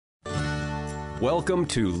Welcome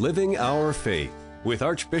to Living Our Faith with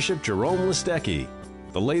Archbishop Jerome Listecki.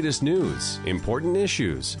 The latest news, important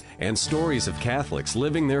issues, and stories of Catholics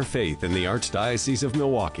living their faith in the Archdiocese of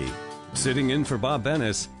Milwaukee. Sitting in for Bob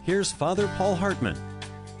Bennis, here's Father Paul Hartman.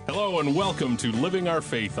 Hello and welcome to Living Our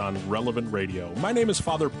Faith on Relevant Radio. My name is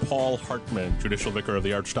Father Paul Hartman, Judicial Vicar of the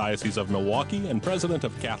Archdiocese of Milwaukee and President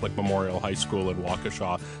of Catholic Memorial High School in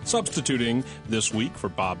Waukesha, substituting this week for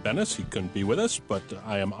Bob Bennis. He couldn't be with us, but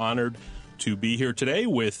I am honored to be here today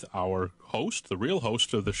with our host, the real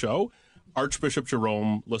host of the show, Archbishop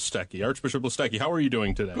Jerome Listecki. Archbishop Listecki, how are you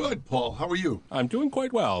doing today? Good, Paul. How are you? I'm doing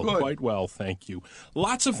quite well. Good. Quite well, thank you.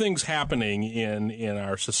 Lots of things happening in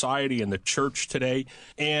our society and the church today.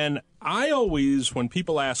 And I always, when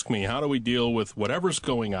people ask me, how do we deal with whatever's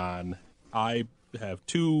going on, I have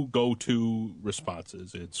two go-to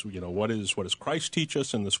responses. It's, what does Christ teach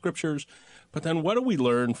us in the Scriptures? But then what do we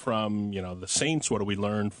learn from, the saints? What do we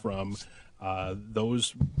learn from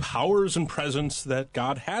those powers and presence that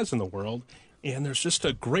God has in the world? And there's just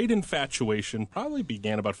a great infatuation, probably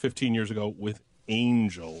began about 15 years ago, with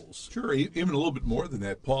angels. Sure, even a little bit more than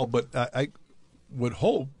that, Paul. But I would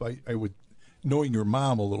hope, I would, knowing your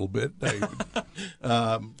mom a little bit,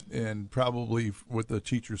 and probably with the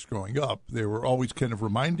teachers growing up, they were always kind of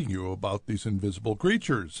reminding you about these invisible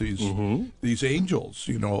creatures, these angels.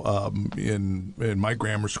 In my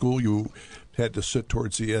grammar school, you had to sit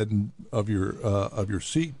towards the end of your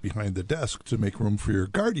seat behind the desk to make room for your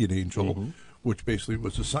guardian angel, which basically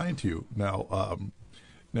was assigned to you.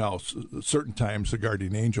 Now, certain times the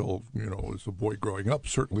guardian angel, as a boy growing up,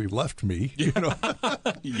 certainly left me.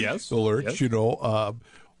 Yes, the lurch. Yes.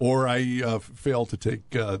 Or I failed to take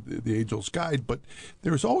the angel's guide. But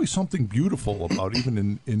there's always something beautiful about,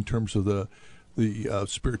 even in terms of the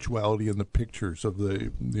spirituality and the pictures of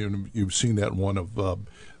you've seen that one of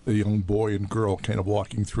the young boy and girl kind of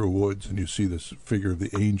walking through woods, and you see this figure of the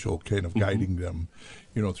angel kind of guiding them,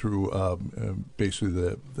 through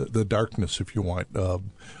basically the darkness, if you want,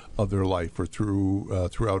 of their life, or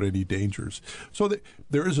throughout any dangers. So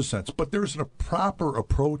there is a sense, but there's a proper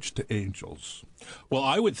approach to angels. Well,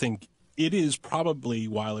 I would think it is probably,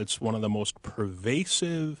 while it's one of the most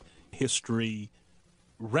pervasive history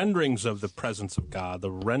renderings of the presence of God, the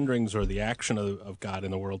renderings or the action of God in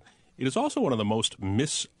the world, it is also one of the most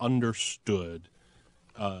misunderstood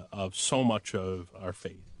of so much of our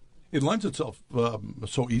faith. It lends itself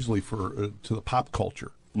so easily to the pop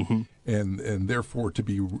culture, and therefore to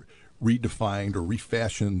be redefined or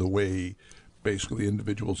refashioned the way basically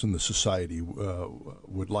individuals in the society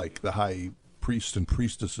would like. The high priests and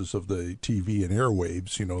priestesses of the TV and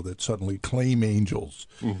airwaves, that suddenly claim angels,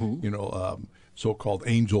 so-called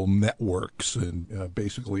angel networks, and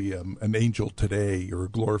basically an angel today, or a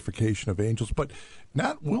glorification of angels, but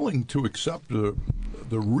not willing to accept the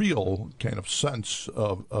real kind of sense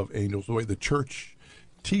of angels, the way the church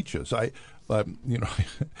teaches. I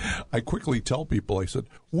quickly tell people, I said,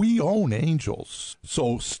 we own angels,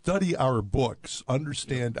 so study our books,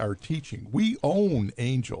 understand our teaching. We own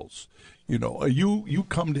angels. You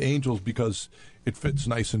come to angels because it fits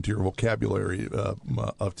nice into your vocabulary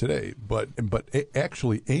of today. But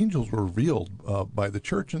actually, angels were revealed by the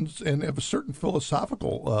church and have a certain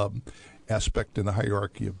philosophical aspect in the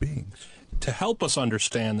hierarchy of beings. To help us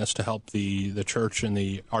understand this, to help the church and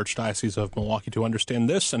the Archdiocese of Milwaukee to understand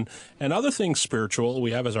this and other things spiritual,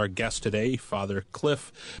 we have as our guest today Father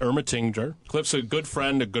Cliff Ermatinger. Cliff's a good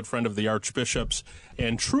friend of the Archbishop's,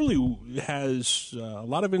 and truly has a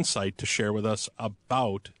lot of insight to share with us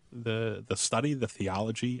about the study, the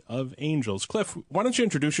theology of angels. Cliff, why don't you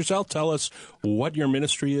introduce yourself, tell us what your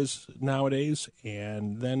ministry is nowadays,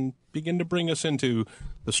 and then begin to bring us into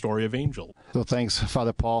the story of angels. So thanks,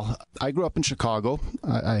 Father Paul. I grew up in Chicago.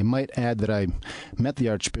 I might add that I met the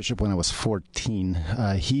Archbishop when I was 14.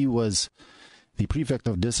 He was the prefect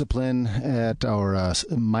of discipline at our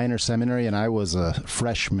minor seminary, and I was a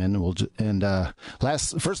freshman.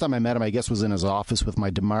 First time I met him, I guess, was in his office with my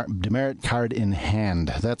demerit card in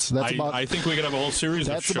hand. That's about. I think we could have a whole series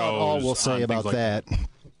of shows. That's about all we'll say about that.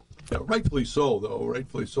 Yeah, rightfully so, though.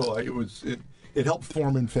 Rightfully so. It helped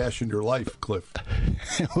form and fashion your life, Cliff.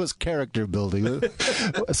 It was character building.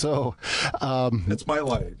 So that's my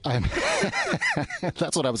line.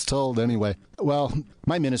 That's what I was told anyway. Well,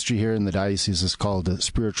 my ministry here in the diocese is called a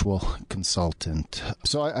spiritual consultant.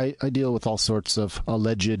 So I deal with all sorts of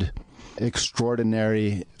alleged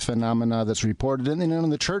extraordinary phenomena that's reported.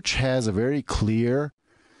 And the church has a very clear,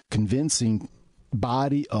 convincing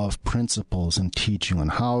body of principles and teaching on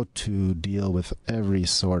how to deal with every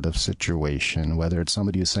sort of situation, whether it's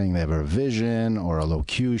somebody who's saying they have a vision or a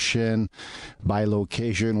locution,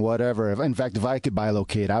 bilocation, whatever. In fact, if I could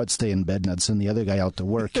bilocate, I would stay in bed and I'd send the other guy out to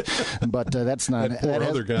work. But that's not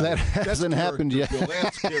that hasn't happened yet.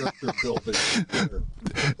 That's character building.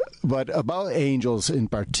 But about angels in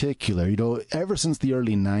particular, ever since the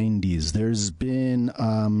early 90s, there's been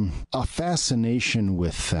a fascination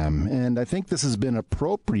with them. And I think this has been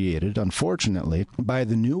appropriated, unfortunately, by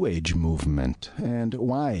the New Age movement. And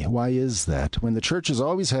why? Why is that? When the church has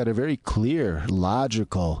always had a very clear,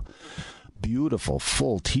 logical, beautiful,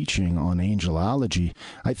 full teaching on angelology,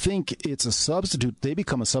 I think it's a substitute. They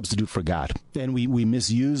become a substitute for God. And we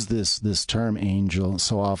misuse this term angel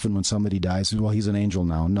so often when somebody dies. Well, he's an angel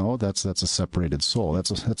now. No, that's a separated soul.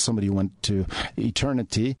 That's somebody who went to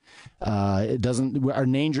eternity. It doesn't. Our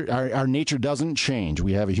nature doesn't change.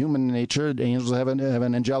 We have a human nature. Angels have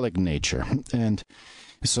an angelic nature, and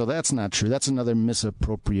so that's not true. That's another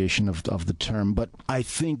misappropriation of the term. But I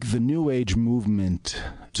think the New Age movement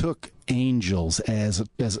took angels as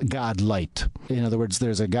God light. In other words,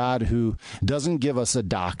 there's a God who doesn't give us a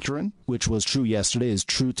doctrine, which was true yesterday, is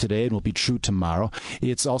true today, and will be true tomorrow.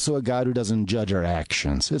 It's also a God who doesn't judge our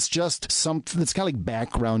actions. It's just something. It's kind of like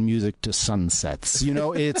background music to sunsets.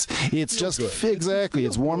 It's just exactly.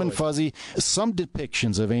 It's warm and fuzzy. Some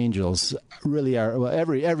depictions of angels really are. Well,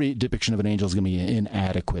 every depiction of an angel is going to be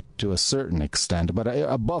inadequate to a certain extent. But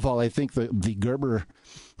above all, I think the Gerber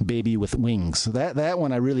baby with wings, that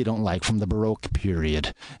one I really don't like, from the Baroque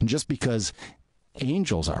period. And just because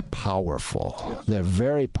angels are powerful. They're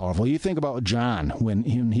very powerful. You think about John, when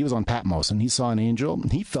he was on Patmos and he saw an angel,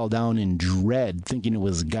 he fell down in dread thinking it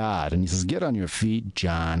was God. And he says, "Get on your feet,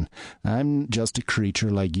 John. I'm just a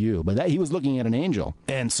creature like you." But he was looking at an angel.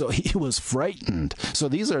 And so he was frightened. So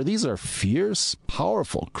these are fierce,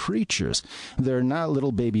 powerful creatures. They're not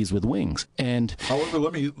little babies with wings. And however,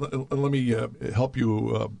 let me help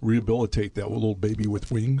you rehabilitate that little baby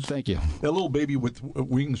with wings. Thank you. That little baby with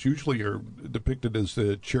wings usually are depicted as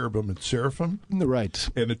the cherubim and seraphim. Right.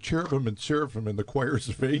 And the cherubim and seraphim in the choirs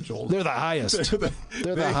of angels. They're the highest.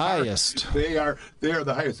 They're the highest. They are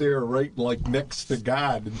the highest. They are right next to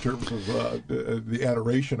God in terms of the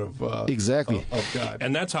adoration of exactly of God.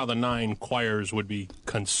 And that's how the 9 choirs would be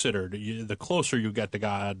considered. The closer you get to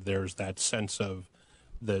God, there's that sense of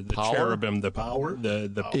the cherubim, the power, the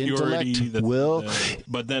purity, intellect, will.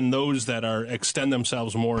 But then those that extend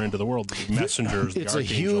themselves more into the world, the messengers, it's the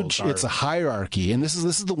archangels. It's a hierarchy, and this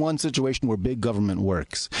is the one situation where big government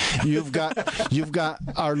works. You've got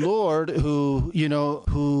our Lord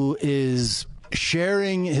who is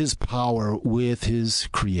sharing his power with his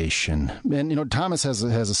creation. And, Thomas has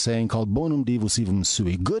a saying called bonum divus evum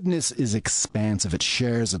sui. Goodness is expansive. It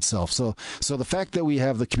shares itself. So the fact that we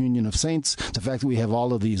have the communion of saints, the fact that we have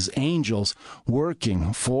all of these angels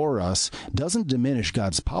working for us, doesn't diminish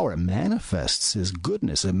God's power. It manifests his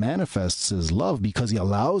goodness. It manifests his love because he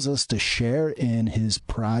allows us to share in his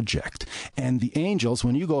project. And the angels,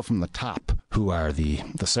 when you go from the top, who are the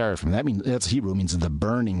seraphim, that's Hebrew, means the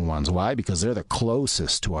burning ones. Why? Because they're the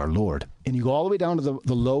closest to our Lord. And you go all the way down to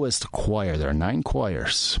the lowest choir. There are 9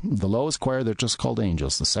 choirs. The lowest choir, they're just called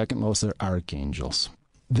angels. The second lowest, they're archangels.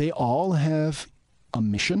 They all have a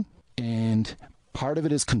mission, and part of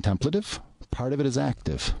it is contemplative, part of it is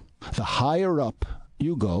active. The higher up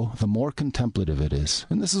you go, the more contemplative it is.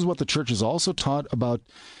 And this is what the church has also taught about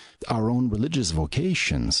our own religious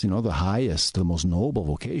vocations. The highest, the most noble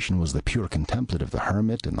vocation was the pure contemplative, the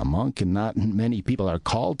hermit and the monk, and not many people are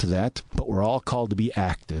called to that, but we're all called to be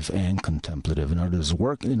active and contemplative in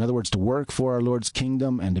other words, to work for our Lord's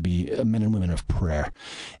kingdom and to be men and women of prayer.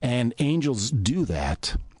 And angels do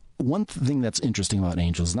that. One thing that's interesting about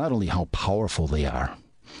angels, not only how powerful they are,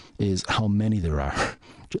 is how many there are.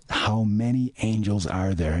 How many angels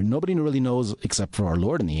are there? Nobody really knows except for our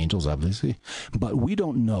Lord and the angels, obviously. But we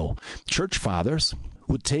don't know. Church fathers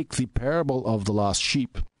would take the parable of the lost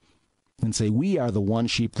sheep and say, we are the one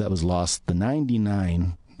sheep that was lost, the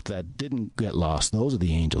 99 that didn't get lost. Those are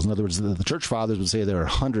the angels. In other words, the church fathers would say there are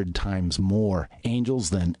 100 times more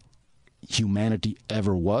angels than humanity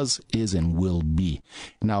ever was, is, and will be.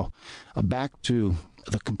 Now, back to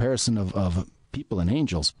the comparison of people and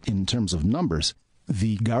angels in terms of numbers.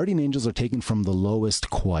 The guardian angels are taken from the lowest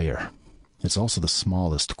choir. It's also the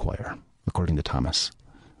smallest choir, according to Thomas.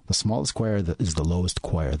 The smallest choir is the lowest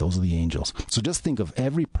choir. Those are the angels. So just think of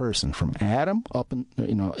every person from Adam up,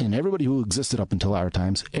 and everybody who existed up until our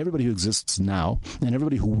times, everybody who exists now, and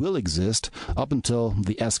everybody who will exist up until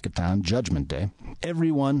the eschaton, Judgment Day.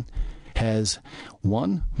 Everyone has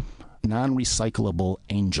one non-recyclable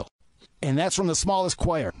angel. And that's from the smallest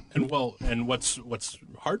choir. And what's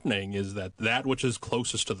heartening is that which is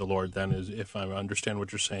closest to the Lord then is, if I understand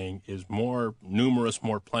what you're saying, is more numerous,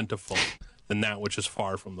 more plentiful than that which is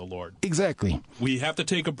far from the Lord. Exactly. We have to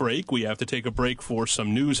take a break. We have to take a break for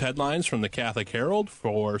some news headlines from the Catholic Herald,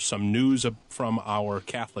 for some news from our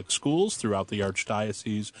Catholic schools throughout the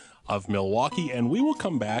Archdiocese of Milwaukee, and we will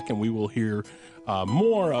come back and we will hear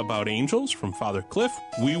more about angels from Father Cliff.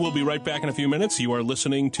 We will be right back in a few minutes. You are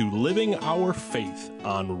listening to Living Our Faith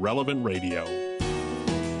on Relevant Radio.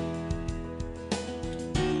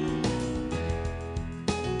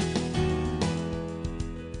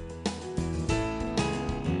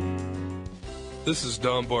 This is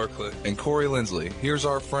Don Barclay and Corey Lindsley. Here's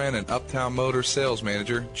our friend and Uptown Motors sales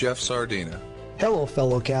manager, Jeff Sardina. Hello,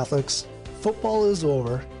 fellow Catholics. Football is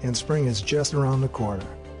over and spring is just around the corner.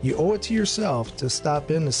 You owe it to yourself to stop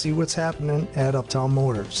in to see what's happening at Uptown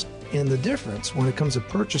Motors and the difference when it comes to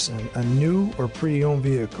purchasing a new or pre-owned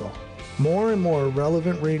vehicle. More and more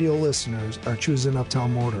relevant radio listeners are choosing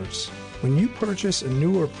Uptown Motors. When you purchase a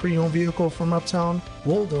new or pre-owned vehicle from Uptown,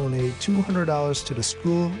 we'll donate $200 to the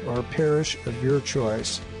school or parish of your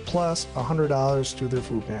choice, plus $100 to their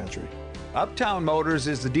food pantry. Uptown Motors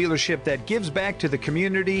is the dealership that gives back to the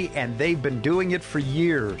community, and they've been doing it for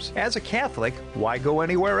years. As a Catholic, why go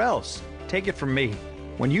anywhere else? Take it from me.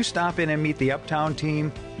 When you stop in and meet the Uptown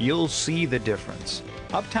team, you'll see the difference.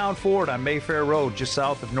 Uptown Ford on Mayfair Road, just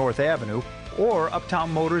south of North Avenue, or Uptown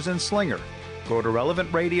Motors in Slinger. Go to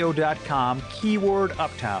relevantradio.com, keyword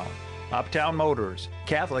Uptown. Uptown Motors,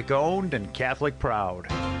 Catholic owned and Catholic proud.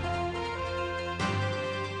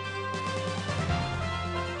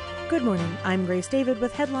 Good morning. I'm Grace David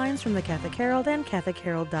with headlines from the Catholic Herald and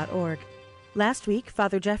CatholicHerald.org. Last week,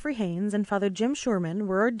 Father Jeffrey Haynes and Father Jim Schurman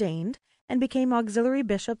were ordained and became auxiliary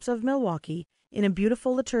bishops of Milwaukee in a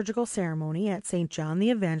beautiful liturgical ceremony at St. John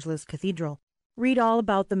the Evangelist Cathedral. Read all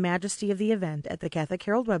about the majesty of the event at the Catholic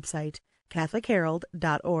Herald website,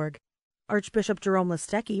 CatholicHerald.org. Archbishop Jerome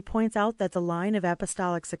Listecki points out that the line of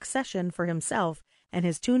apostolic succession for himself and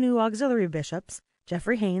his two new auxiliary bishops,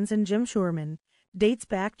 Jeffrey Haynes and Jim Schurman, dates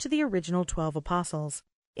back to the original 12 apostles.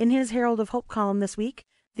 In his Herald of Hope column this week,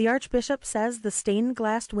 the Archbishop says the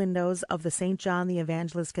stained-glass windows of the St. John the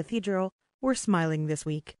Evangelist Cathedral were smiling this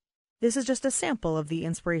week. This is just a sample of the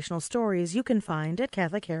inspirational stories you can find at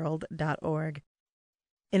CatholicHerald.org.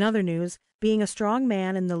 In other news, being a strong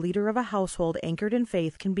man and the leader of a household anchored in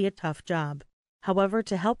faith can be a tough job. However,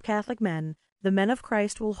 to help Catholic men, the Men of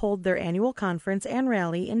Christ will hold their annual conference and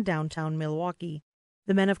rally in downtown Milwaukee.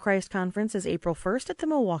 The Men of Christ Conference is April 1st at the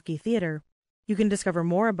Milwaukee Theater. You can discover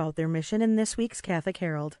more about their mission in this week's Catholic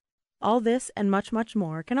Herald. All this and much, much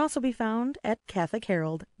more can also be found at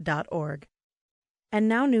CatholicHerald.org. And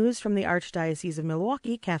now news from the Archdiocese of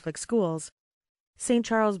Milwaukee Catholic Schools. St.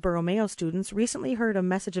 Charles Borromeo students recently heard a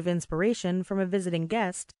message of inspiration from a visiting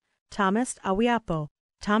guest, Thomas Awiapo.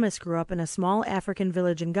 Thomas grew up in a small African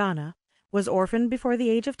village in Ghana, was orphaned before the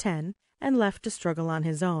age of 10, and left to struggle on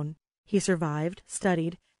his own. He survived,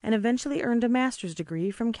 studied, and eventually earned a master's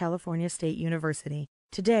degree from California State University.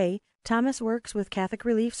 Today, Thomas works with Catholic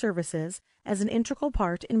Relief Services as an integral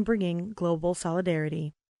part in bringing global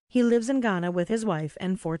solidarity. He lives in Ghana with his wife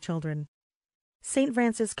and 4 children. St.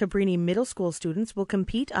 Francis Cabrini Middle School students will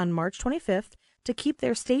compete on March 25th to keep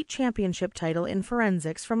their state championship title in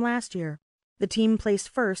forensics from last year. The team placed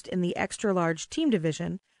first in the extra-large team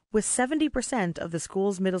division, with 70% of the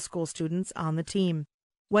school's middle school students on the team.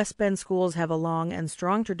 West Bend schools have a long and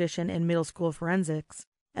strong tradition in middle school forensics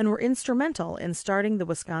and were instrumental in starting the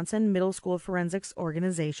Wisconsin Middle School Forensics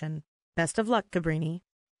Organization. Best of luck, Cabrini.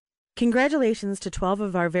 Congratulations to 12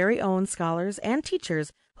 of our very own scholars and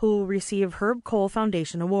teachers who will receive Herb Cole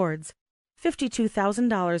Foundation Awards.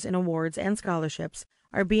 $52,000 in awards and scholarships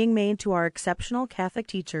are being made to our exceptional Catholic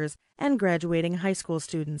teachers and graduating high school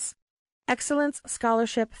students. Excellence,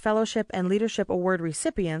 Scholarship, Fellowship, and Leadership Award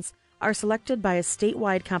recipients are selected by a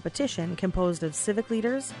statewide competition composed of civic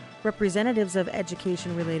leaders, representatives of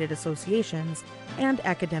education-related associations, and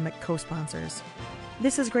academic co-sponsors.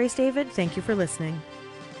 This is Grace David. Thank you for listening.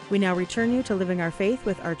 We now return you to Living Our Faith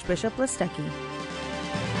with Archbishop Listecki.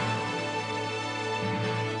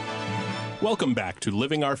 Welcome back to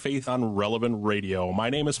Living Our Faith on Relevant Radio. My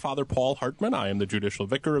name is Father Paul Hartman. I am the Judicial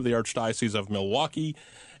Vicar of the Archdiocese of Milwaukee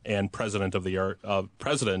and president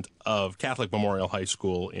of Catholic Memorial High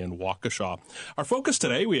School in Waukesha. Our focus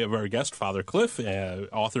today, we have our guest, Father Cliff,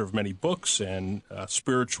 author of many books and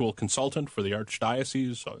spiritual consultant for the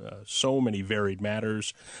Archdiocese, so many varied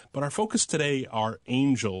matters. But our focus today are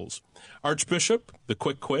angels. Archbishop, the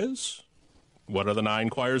quick quiz. What are the 9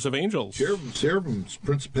 choirs of angels? Cherubims,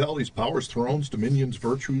 principalities, powers, thrones, dominions,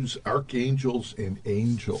 virtues, archangels, and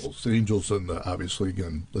angels. Angels, and obviously,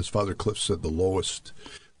 again, as Father Cliff said, the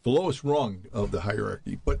lowest rung of the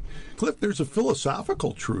hierarchy. But Cliff, there's a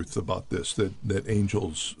philosophical truth about this that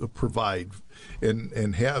angels provide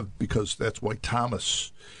and have, because that's why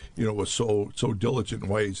Thomas, was so diligent, and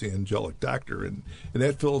why he's the angelic doctor. And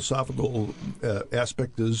that philosophical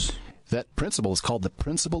aspect is... That principle is called the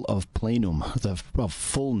principle of plenum, of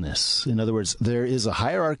fullness. In other words, there is a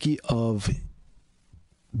hierarchy of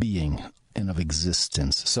being and of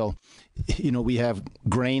existence. So, we have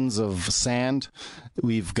grains of sand,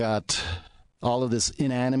 we've got all of this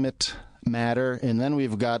inanimate matter, and then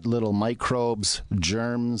we've got little microbes,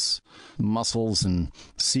 germs, mussels, and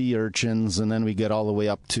sea urchins, and then we get all the way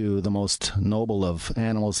up to the most noble of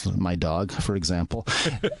animals, my dog, for example.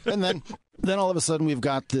 And then all of a sudden we've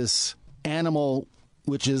got this animal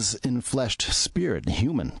which is enfleshed spirit, the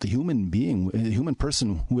human being, the human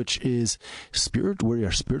person, which is spirit. We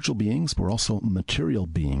are spiritual beings. We're also material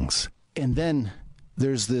beings. And then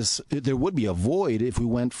there would be a void if we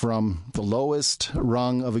went from the lowest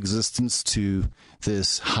rung of existence to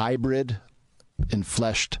this hybrid,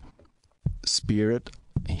 enfleshed spirit,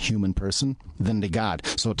 human person, then to God.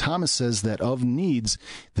 So Thomas says that of needs,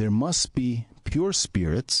 there must be pure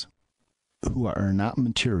spirits who are not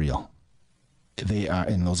material. They are,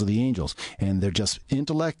 and those are the angels, and they're just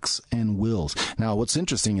intellects and wills. Now, what's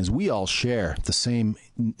interesting is we all share the same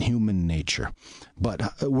human nature, but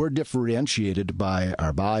we're differentiated by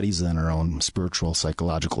our bodies and our own spiritual,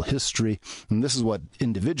 psychological history, and this is what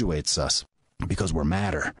individuates us, because we're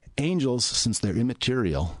matter. Angels, since they're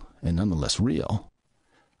immaterial and nonetheless real,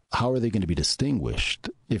 how are they going to be distinguished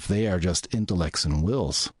if they are just intellects and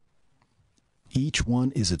wills? Each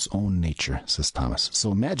one is its own nature, says Thomas.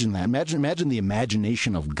 So imagine that. Imagine the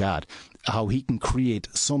imagination of God, how he can create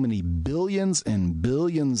so many billions and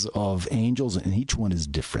billions of angels, and each one is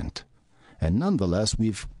different. And nonetheless,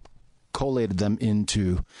 we've collated them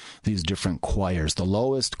into these different choirs. The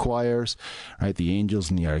lowest choirs, right, the angels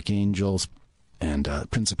and the archangels and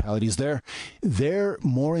principalities, they're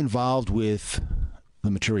more involved with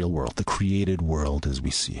the material world, the created world as we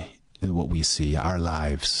see what we see, our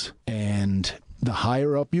lives. And the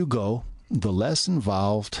higher up you go, the less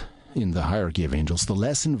involved in the hierarchy of angels, the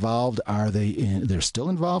less involved are they in. They're still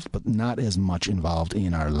involved, but not as much involved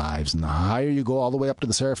in our lives. And the higher you go, all the way up to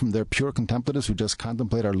the seraphim, they're pure contemplatives who just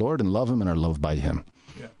contemplate our Lord and love him and are loved by him.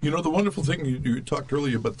 Yeah. The wonderful thing, you talked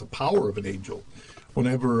earlier about the power of an angel.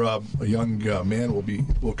 Whenever a young man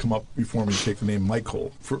will come up before me and take the name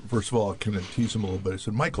Michael, first of all, I kind of tease him a little bit. I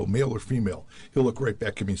said, Michael, male or female? He'll look right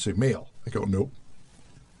back at me and say, male. I go, nope.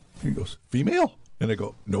 He goes, female? And I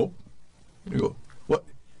go, nope. And I go,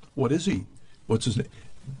 what is he? What's his name?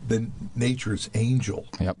 Then nature's angel.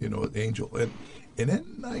 Yep. Angel. And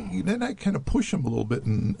then I kind of push him a little bit,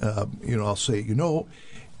 and I'll say,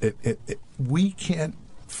 we can't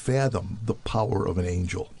fathom the power of an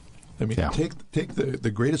angel. I mean, take the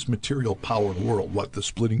greatest material power in the world, the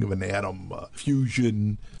splitting of an atom,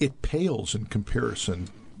 fusion. It pales in comparison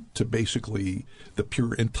to basically the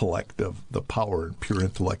pure intellect of the power and pure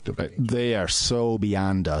intellect of an angel. They are so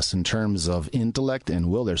beyond us in terms of intellect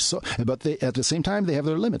and will. But at the same time, they have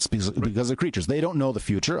their limits because they're creatures. They don't know the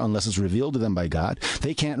future unless it's revealed to them by God.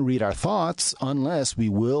 They can't read our thoughts unless we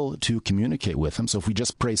will to communicate with them. So if we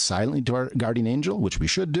just pray silently to our guardian angel, which we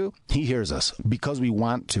should do, he hears us because we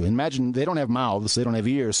want to. Imagine they don't have mouths, they don't have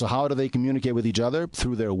ears, so how do they communicate with each other?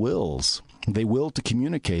 Through their wills. They will to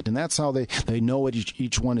communicate, and that's how they know what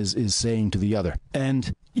each one is saying to the other.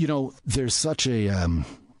 And, there's such a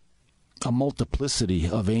multiplicity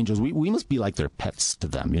of angels. We must be like their pets to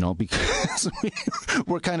them, because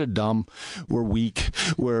we're kind of dumb, we're weak,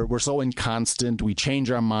 we're so inconstant, we change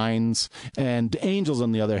our minds. And angels,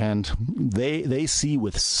 on the other hand, they see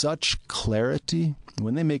with such clarity.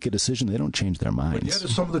 When they make a decision, they don't change their minds. But yet,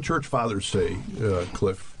 as some of the church fathers say,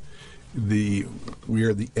 Cliff, we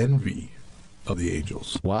are the envy of the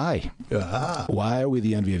angels. Why? Why are we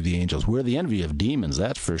the envy of the angels? We're the envy of demons,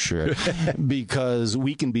 that's for sure. Because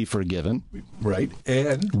we can be forgiven. Right.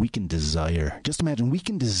 And we can desire. Just imagine, we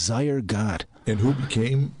can desire God. And who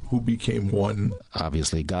became one?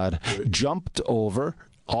 Obviously, God jumped over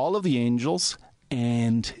all of the angels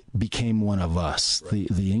and became one of us, right.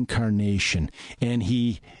 the incarnation. And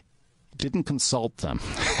he didn't consult them.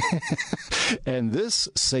 And this,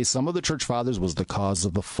 say some of the church fathers, was the cause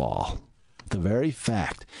of the fall. The very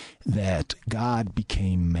fact that God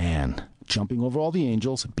became man, jumping over all the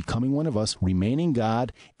angels, becoming one of us, remaining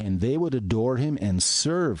God, and they would adore him and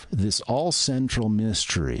serve this all-central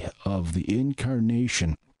mystery of the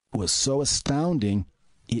incarnation. was so astounding,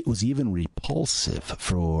 it was even repulsive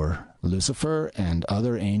for Lucifer and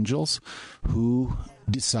other angels who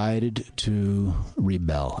decided to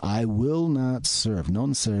rebel. I will not serve,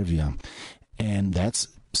 non serviam. And that's,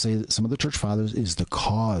 say, some of the church fathers, is the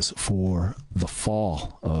cause for the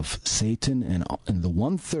fall of Satan and the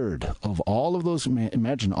 1/3 of all of those.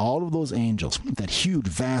 Imagine all of those angels, that huge,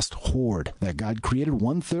 vast horde that God created.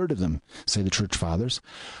 1/3 of them, say the church fathers,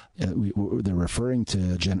 they're referring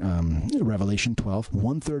to Revelation 12.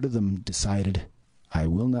 1/3 of them decided, I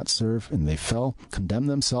will not serve, and they fell, condemned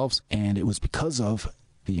themselves, and it was because of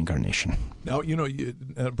the incarnation. Now,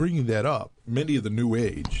 bringing that up, many of the New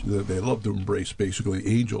Age, they love to embrace basically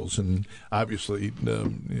angels, and obviously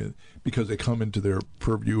because they come into their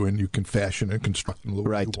purview and you can fashion and construct them the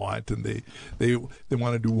way you want, and they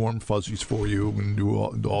want to do warm fuzzies for you and do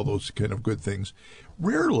all those kind of good things.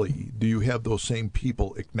 Rarely do you have those same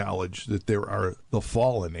people acknowledge that there are the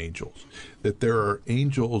fallen angels, that there are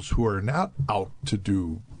angels who are not out to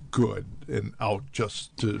do good and out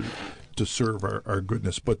just to serve our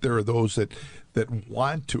goodness, but there are those that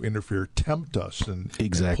want to interfere, tempt us, and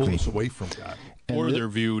pull us away from God. Or they're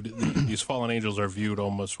viewed, these fallen angels are viewed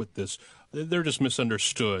almost with this, they're just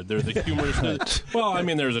misunderstood. They're the humorous. Well, I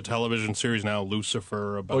mean, there's a television series now,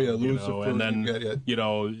 Lucifer, about, Lucifer, and then,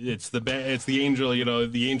 it's the angel,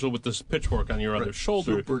 the angel with this pitchfork on your other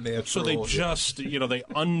shoulder. Supernatural. So they just, they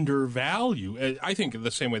undervalue, I think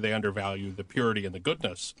the same way they undervalue the purity and the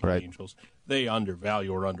goodness of angels, they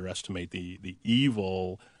undervalue or underestimate the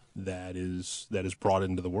evil that is brought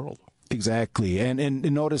into the world. Exactly, and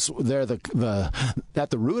notice there at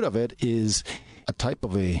the root of it is a type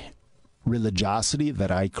of a religiosity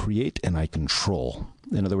that I create and I control.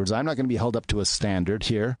 In other words, I'm not going to be held up to a standard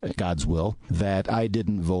here, God's will, that I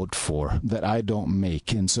didn't vote for, that I don't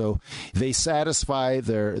make. And so they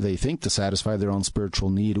think to satisfy their own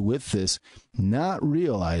spiritual need with this, not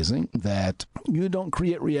realizing that you don't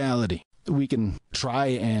create reality. We can try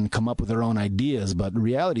and come up with our own ideas, but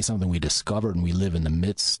reality is something we discover and we live in the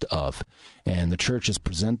midst of. And the church has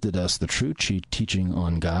presented us the true teaching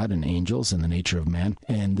on God and angels and the nature of man.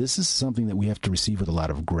 And this is something that we have to receive with a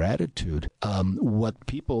lot of gratitude. What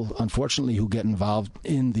people, unfortunately, who get involved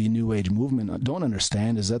in the New Age movement don't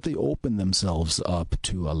understand is that they open themselves up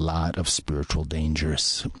to a lot of spiritual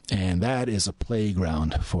dangers. And that is a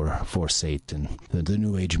playground for Satan, the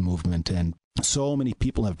New Age movement. And so many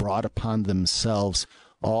people have brought upon themselves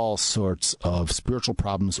all sorts of spiritual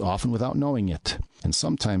problems, often without knowing it, and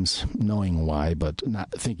sometimes knowing why, but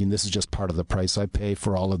not thinking this is just part of the price I pay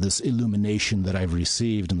for all of this illumination that I've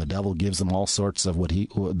received, and the devil gives them all sorts of what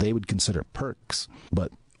they would consider perks.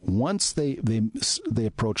 But once they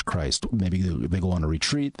approach Christ, maybe they go on a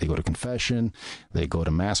retreat, they go to confession, they go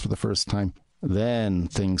to Mass for the first time, then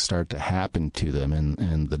things start to happen to them,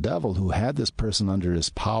 and the devil, who had this person under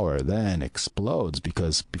his power, then explodes,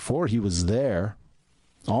 because before he was there,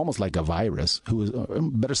 almost like a virus, who was,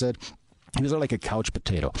 better said, he was like a couch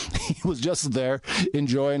potato. He was just there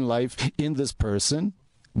enjoying life in this person,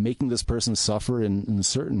 making this person suffer in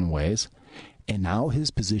certain ways, and now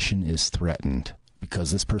his position is threatened,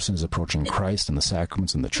 because this person is approaching Christ and the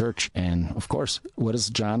sacraments and the church. And, of course, what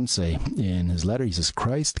does John say in his letter? He says,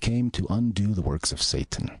 Christ came to undo the works of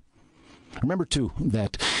Satan. Remember, too,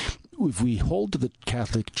 that if we hold to the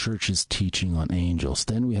Catholic Church's teaching on angels,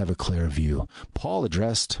 then we have a clear view. Paul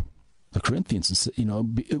addressed the Corinthians,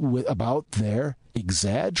 about their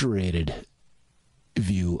exaggerated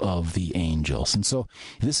view of the angels. And so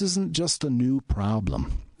this isn't just a new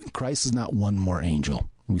problem. Christ is not one more angel.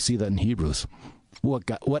 We see that in Hebrews.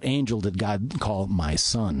 What angel did God call my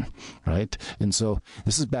son, right? And so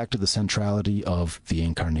this is back to the centrality of the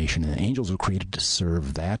incarnation. And angels were created to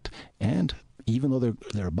serve that, and even though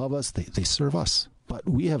they're above us, they serve us. But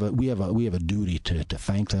we have a duty to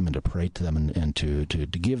thank them and to pray to them and to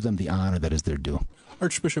give them the honor that is their due.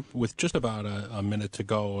 Archbishop, with just about a minute to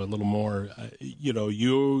go, a little more,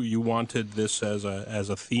 you wanted this as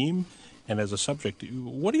a theme and as a subject.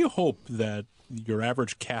 What do you hope that your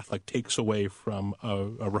average Catholic takes away from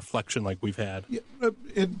a reflection like we've had? Yeah,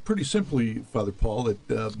 and pretty simply, Father Paul, that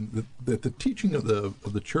the teaching of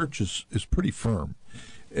the Church is pretty firm,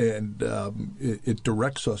 and it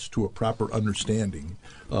directs us to a proper understanding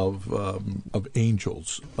of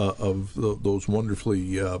angels, of those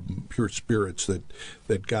wonderfully pure spirits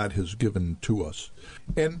that God has given to us.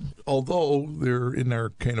 And although they're in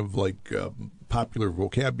our kind of like popular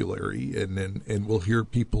vocabulary, and we'll hear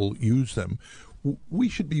people use them, we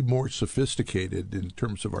should be more sophisticated in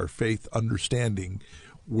terms of our faith, understanding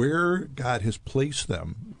where God has placed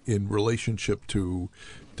them in relationship to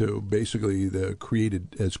basically the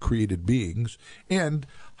created beings, and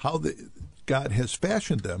how God has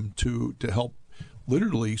fashioned them to help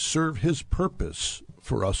literally serve His purpose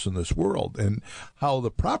for us in this world, and how the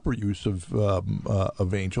proper use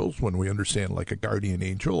of angels, when we understand like a guardian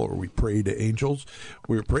angel or we pray to angels,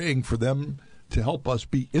 we're praying for them to help us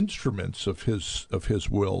be instruments of His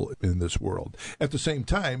will in this world. At the same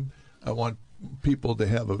time, I want people to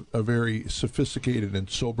have a very sophisticated and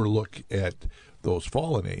sober look at those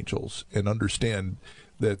fallen angels and understand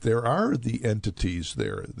that there are the entities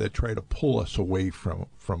there that try to pull us away from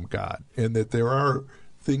God, and that there are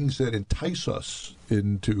things that entice us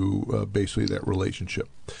into basically that relationship.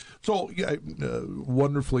 So,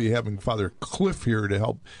 wonderfully having Father Cliff here to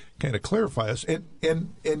help kind of clarify us. And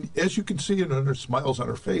as you can see, and under smiles on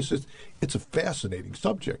her face, it's a fascinating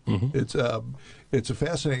subject. Mm-hmm. It's a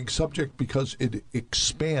fascinating subject because it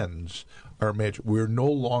expands our imagination. We're no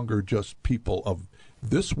longer just people of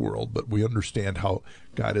this world, but we understand how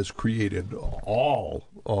God has created all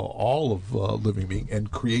of living being, and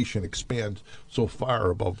creation expands so far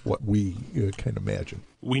above what we can imagine.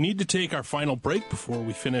 We need to take our final break before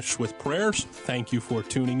we finish with prayers. Thank you for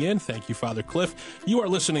tuning in. Thank you, Father Cliff. You are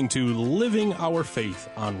listening to Living Our Faith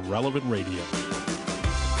on Relevant Radio.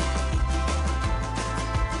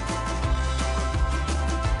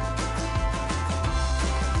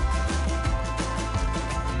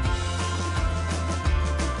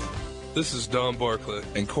 This is Don Barclay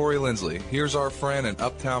and Corey Lindsley. Here's our friend and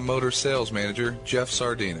Uptown Motors sales manager, Jeff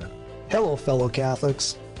Sardina. Hello, fellow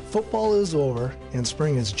Catholics. Football is over and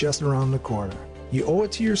spring is just around the corner. You owe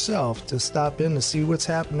it to yourself to stop in to see what's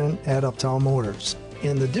happening at Uptown Motors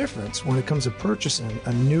and the difference when it comes to purchasing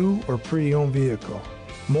a new or pre-owned vehicle.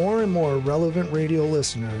 More and more relevant radio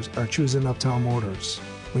listeners are choosing Uptown Motors.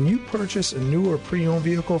 When you purchase a new or pre-owned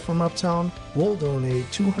vehicle from Uptown, we'll donate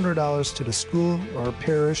 $200 to the school or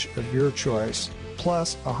parish of your choice,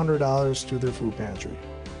 plus $100 to their food pantry.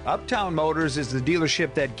 Uptown Motors is the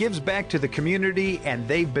dealership that gives back to the community, and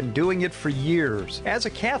they've been doing it for years. As a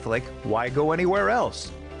Catholic, why go anywhere else?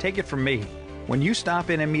 Take it from me. When you stop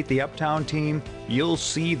in and meet the Uptown team, you'll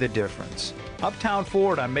see the difference. Uptown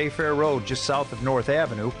Ford on Mayfair Road, just south of North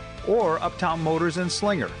Avenue, or Uptown Motors in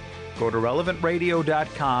Slinger. Go to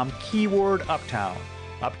relevantradio.com, keyword Uptown.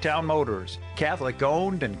 Uptown Motors, Catholic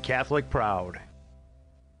owned and Catholic proud.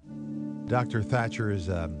 Dr. Thatcher is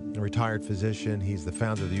a retired physician. He's the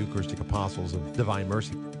founder of the Eucharistic Apostles of Divine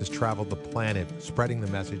Mercy. Has traveled the planet spreading the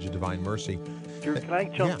message of Divine Mercy. Can I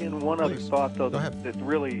jump in one other thought, though, that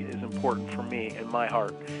really is important for me in my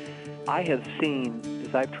heart? I have seen,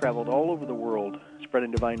 as I've traveled all over the world spreading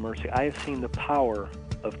Divine Mercy, I have seen the power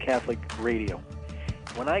of Catholic radio.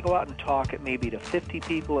 When I go out and talk, it may be to 50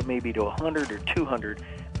 people, it may be to 100 or 200,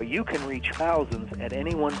 but you can reach thousands at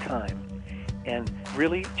any one time and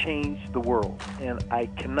really change the world. And I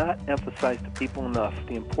cannot emphasize to people enough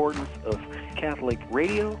the importance of Catholic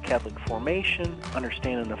radio, Catholic formation,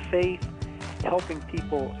 understanding the faith, helping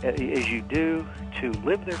people, as you do, to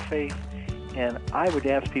live their faith. And I would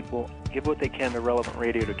ask people, give what they can to Relevant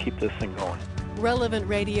Radio to keep this thing going. Relevant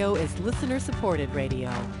Radio is listener-supported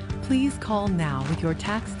radio. Please call now with your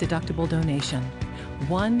tax-deductible donation.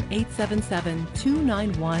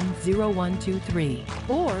 1-877-291-0123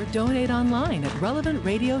 or donate online at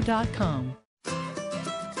relevantradio.com.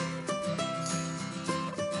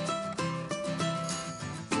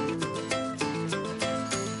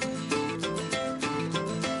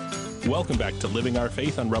 Welcome back to Living Our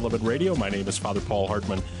Faith on Relevant Radio. My name is Father Paul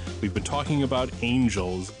Hartman. We've been talking about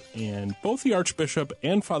angels, and both the Archbishop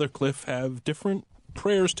and Father Cliff have different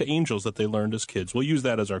prayers to angels that they learned as kids. We'll use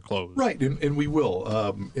that as our close. Right, and we will.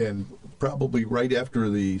 And probably right after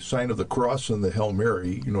the sign of the cross and the Hail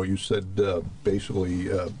Mary, you said basically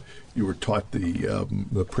you were taught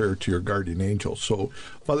the prayer to your guardian angel. So,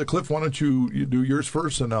 Father Cliff, why don't you do yours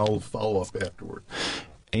first, and I'll follow up afterward.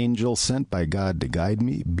 Angel sent by God to guide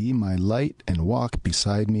me, be my light and walk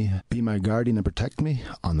beside me, be my guardian and protect me,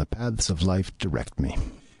 on the paths of life direct me.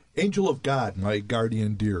 Angel of God, my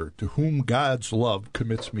guardian dear, to whom God's love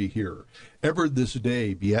commits me here, ever this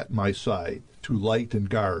day be at my side, to light and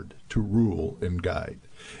guard, to rule and guide.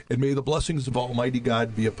 And may the blessings of Almighty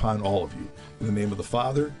God be upon all of you, in the name of the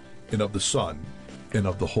Father, and of the Son, and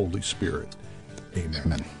of the Holy Spirit. Amen.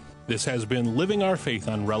 Amen. This has been Living Our Faith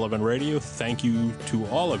on Relevant Radio. Thank you to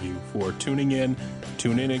all of you for tuning in.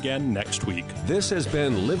 Tune in again next week. This has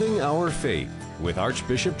been Living Our Faith with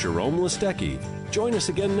Archbishop Jerome Listecki. Join us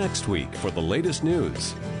again next week for the latest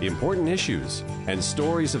news, important issues, and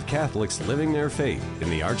stories of Catholics living their faith in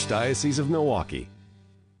the Archdiocese of Milwaukee.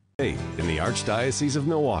 Faith in the Archdiocese of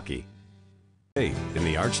Milwaukee. Faith in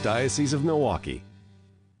the Archdiocese of Milwaukee.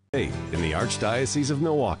 Faith in the Archdiocese of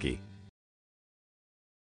Milwaukee.